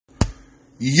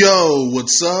Yo,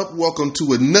 what's up? Welcome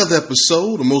to another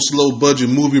episode of Most Low Budget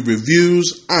Movie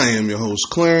Reviews. I am your host,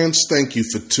 Clarence. Thank you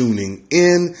for tuning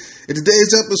in. In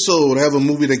today's episode, I have a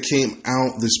movie that came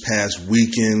out this past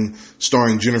weekend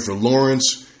starring Jennifer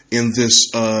Lawrence in this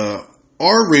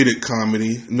R-rated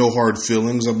comedy, No Hard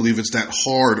Feelings. I believe it's that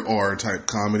hard R type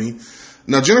comedy.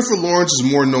 Now, Jennifer Lawrence is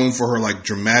more known for her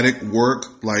dramatic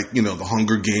work, the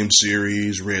Hunger Games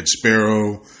series, Red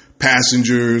Sparrow,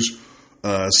 Passengers,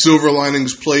 Silver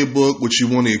Linings Playbook, which she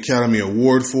won the Academy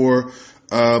Award for.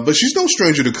 But she's no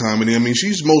stranger to comedy. I mean,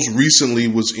 she's most recently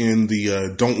was in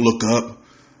the Don't Look Up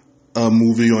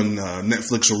movie on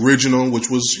Netflix original, which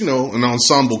was, an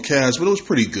ensemble cast, but it was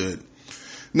pretty good.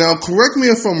 Now, correct me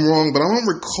if I'm wrong, but I don't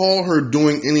recall her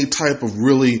doing any type of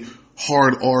really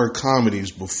hard R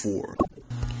comedies before.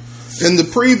 And the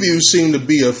previews seem to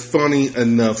be a funny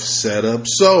enough setup.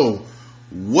 So,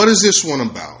 what is this one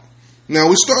about? Now,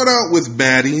 we start out with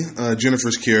Maddie,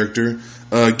 Jennifer's character,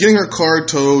 getting her car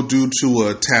towed due to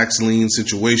a tax lien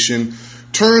situation.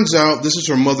 Turns out this is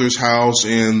her mother's house,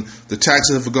 and the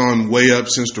taxes have gone way up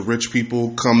since the rich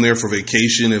people come there for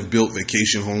vacation, have built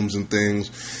vacation homes and things.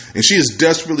 And she is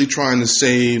desperately trying to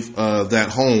save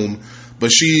that home,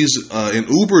 but she's an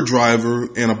Uber driver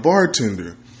and a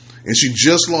bartender. And she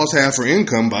just lost half her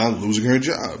income by losing her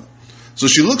job. So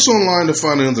she looks online to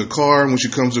find another car, and when she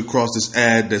comes across this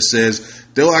ad that says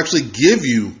they'll actually give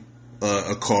you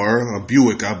a car, a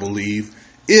Buick, I believe,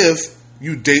 if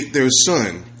you date their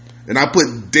son. And I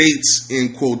put dates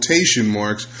in quotation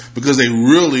marks because they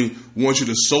really want you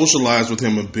to socialize with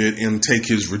him a bit and take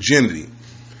his virginity.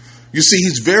 You see,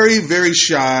 he's very, very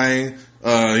shy.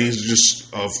 He's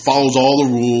just follows all the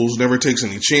rules, never takes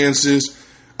any chances.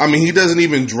 I mean, he doesn't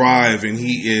even drive, and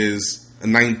he is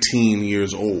 19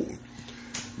 years old.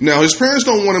 Now, his parents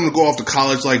don't want him to go off to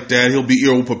college like that. He'll be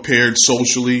ill-prepared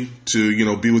socially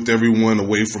to, be with everyone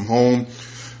away from home.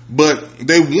 But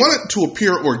they want it to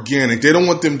appear organic. They don't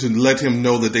want them to let him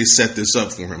know that they set this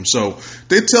up for him. So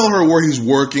they tell her where he's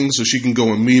working so she can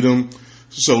go and meet him.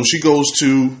 So she goes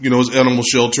to, his animal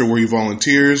shelter where he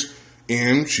volunteers,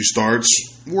 and she starts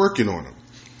working on him.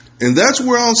 And that's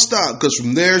where I'll stop, because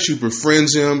from there she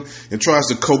befriends him and tries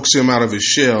to coax him out of his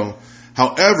shell.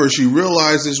 However, she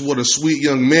realizes what a sweet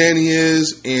young man he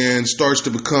is and starts to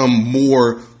become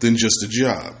more than just a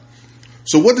job.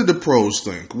 So what did the pros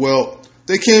think? Well,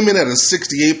 they came in at a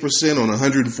 68% on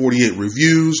 148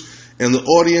 reviews, and the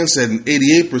audience had an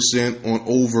 88% on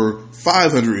over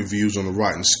 500 reviews on the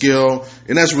Rotten scale.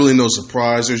 And that's really no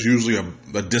surprise. There's usually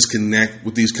a disconnect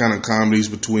with these kind of comedies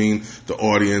between the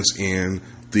audience and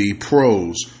the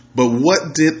pros. But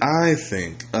what did I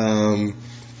think?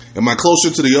 Am I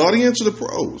closer to the audience or the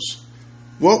pros?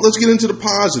 Well, let's get into the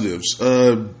positives.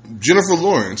 Jennifer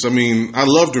Lawrence, I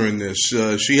loved her in this.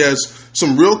 She has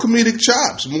some real comedic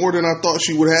chops, more than I thought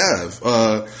she would have.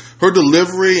 Her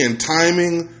delivery and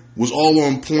timing was all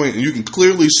on point, and you can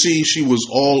clearly see she was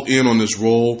all in on this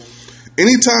role.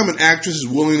 Anytime an actress is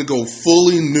willing to go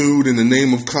fully nude in the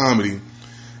name of comedy,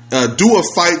 do a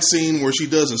fight scene where she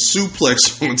does a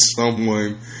suplex on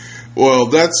someone, well,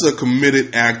 that's a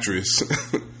committed actress.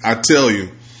 I tell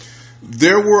you.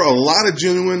 There were a lot of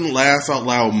genuine laugh out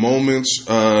loud moments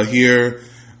here,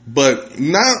 but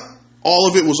not all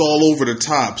of it was all over the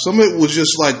top. Some of it was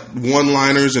just like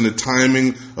one-liners and the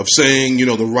timing of saying,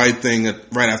 the right thing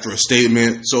right after a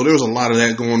statement. So there was a lot of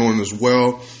that going on as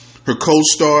well. Her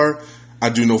co-star, I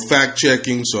do no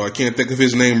fact-checking, so I can't think of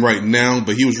his name right now,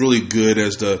 but he was really good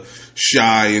as the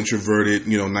shy, introverted,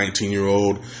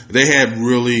 19-year-old. They had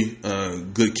really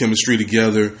good chemistry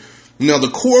together. Now, the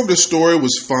core of the story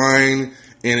was fine,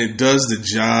 and it does the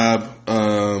job.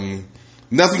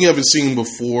 Nothing you haven't seen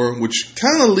before, which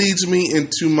kind of leads me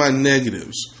into my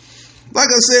negatives. Like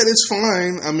I said, it's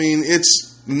fine.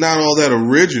 It's not all that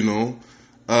original.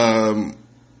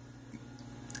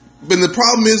 But the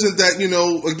problem isn't that,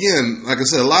 again, like I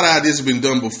said, a lot of ideas have been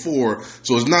done before,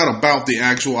 so it's not about the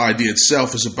actual idea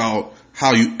itself. It's about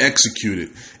how you execute it.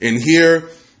 And here,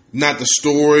 not the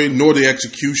story nor the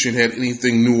execution had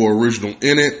anything new or original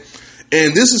in it.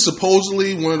 And this is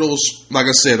supposedly one of those, like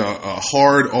I said, a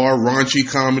hard R raunchy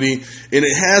comedy. And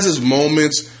it has its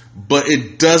moments, but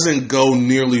it doesn't go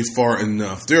nearly far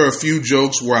enough. There are a few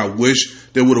jokes where I wish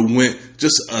they would have went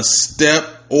just a step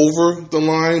over the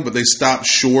line, but they stopped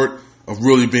short of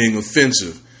really being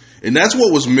offensive. And that's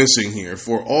what was missing here.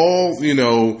 For all,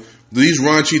 these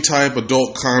raunchy type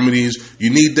adult comedies, you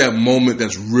need that moment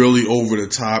that's really over the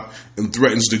top and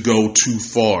threatens to go too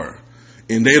far.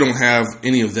 And they don't have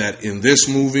any of that in this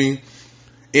movie.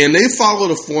 And they follow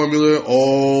the formula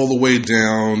all the way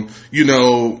down.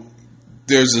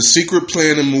 There's a secret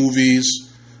plan in movies.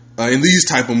 in these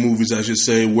type of movies, I should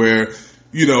say, where,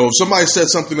 you know, if somebody set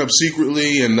something up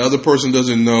secretly and the other person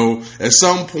doesn't know, at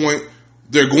some point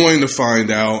they're going to find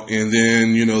out, and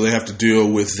then, you know, they have to deal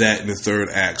with that in the third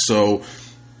act. So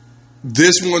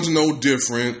this one's no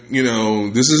different. You know,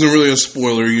 this isn't really a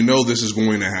spoiler. You know this is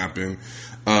going to happen.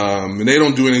 And they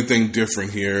don't do anything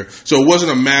different here. So it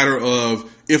wasn't a matter of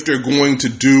if they're going to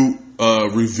do a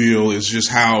reveal. It's just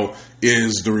how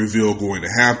is the reveal going to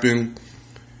happen.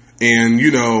 And,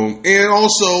 you know, and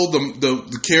also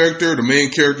the character, the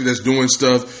main character that's doing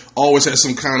stuff always has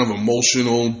some kind of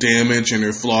emotional damage and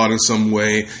they're flawed in some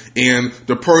way. And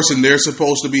the person they're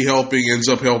supposed to be helping ends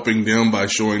up helping them by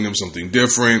showing them something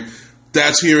different.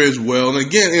 That's here as well. And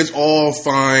again, it's all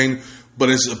fine, but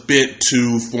it's a bit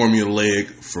too formulaic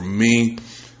for me.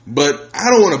 But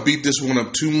I don't want to beat this one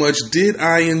up too much. Did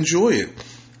I enjoy it?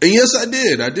 And yes, I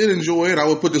did. I did enjoy it. I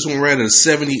would put this one right at a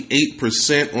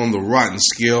 78% on the Rotten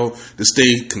scale to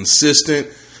stay consistent.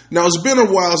 Now, it's been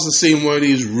a while since I've seen one of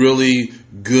these really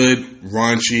good,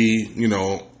 raunchy, you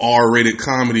know, R-rated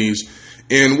comedies.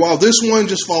 And while this one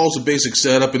just follows the basic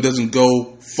setup and doesn't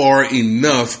go far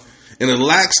enough, and it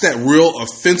lacks that real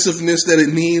offensiveness that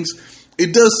it needs,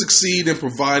 it does succeed in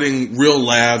providing real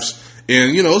laughs.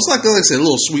 And, you know, it's like I said, a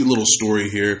little sweet little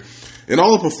story here. And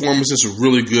all the performances are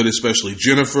really good, especially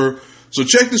Jennifer. So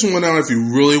check this one out if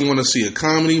you really want to see a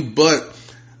comedy. But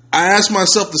I asked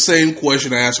myself the same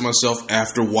question I asked myself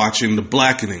after watching The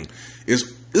Blackening.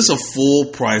 Is this a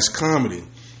full price comedy?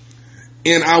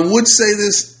 And I would say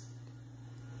this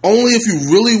only if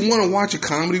you really want to watch a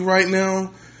comedy right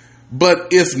now. But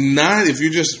if not, if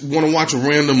you just want to watch a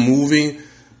random movie,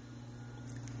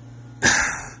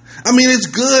 I mean, it's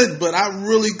good, but I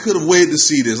really could have waited to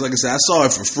see this. Like I said, I saw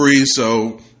it for free,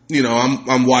 so, you know,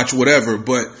 I'm watch whatever,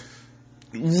 but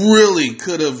really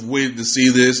could have waited to see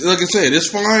this. Like I said, it's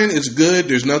fine, it's good,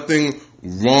 there's nothing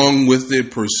wrong with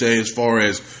it per se as far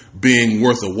as being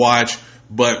worth a watch,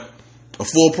 but a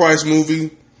full price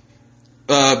movie,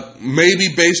 maybe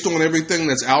based on everything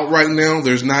that's out right now,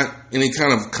 there's not any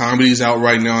kind of comedies out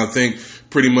right now. I think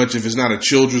pretty much if it's not a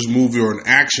children's movie or an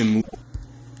action movie,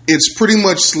 it's pretty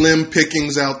much slim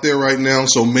pickings out there right now,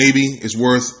 so maybe it's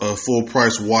worth a full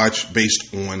price watch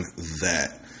based on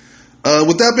that.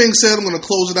 With that being said, I'm going to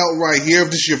close it out right here. If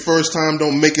this is your first time,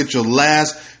 don't make it your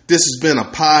last. This has been a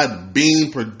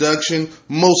Podbean production,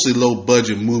 mostly low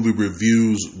budget movie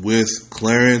reviews with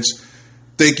Clarence.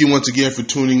 Thank you once again for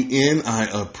tuning in.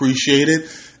 I appreciate it.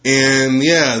 And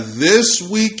yeah, this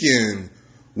weekend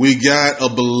we got a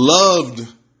beloved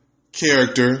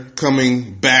character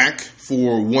coming back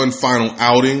for one final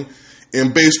outing,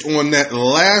 and based on that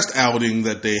last outing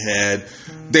that they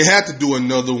had to do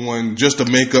another one just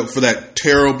to make up for that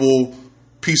terrible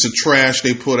piece of trash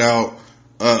they put out.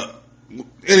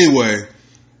 Anyway,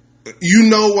 you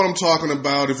know what I'm talking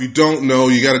about. If you don't know,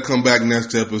 you got to come back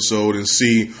next episode and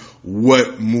see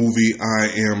what movie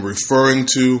I am referring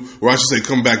to, or I should say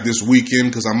come back this weekend,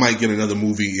 because I might get another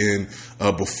movie in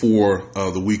before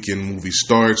the weekend movie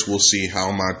starts. We'll see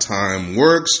how my time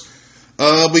works.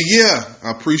 But yeah,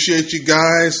 I appreciate you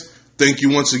guys. Thank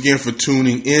you once again for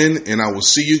tuning in, and I will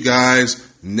see you guys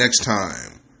next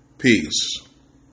time. Peace.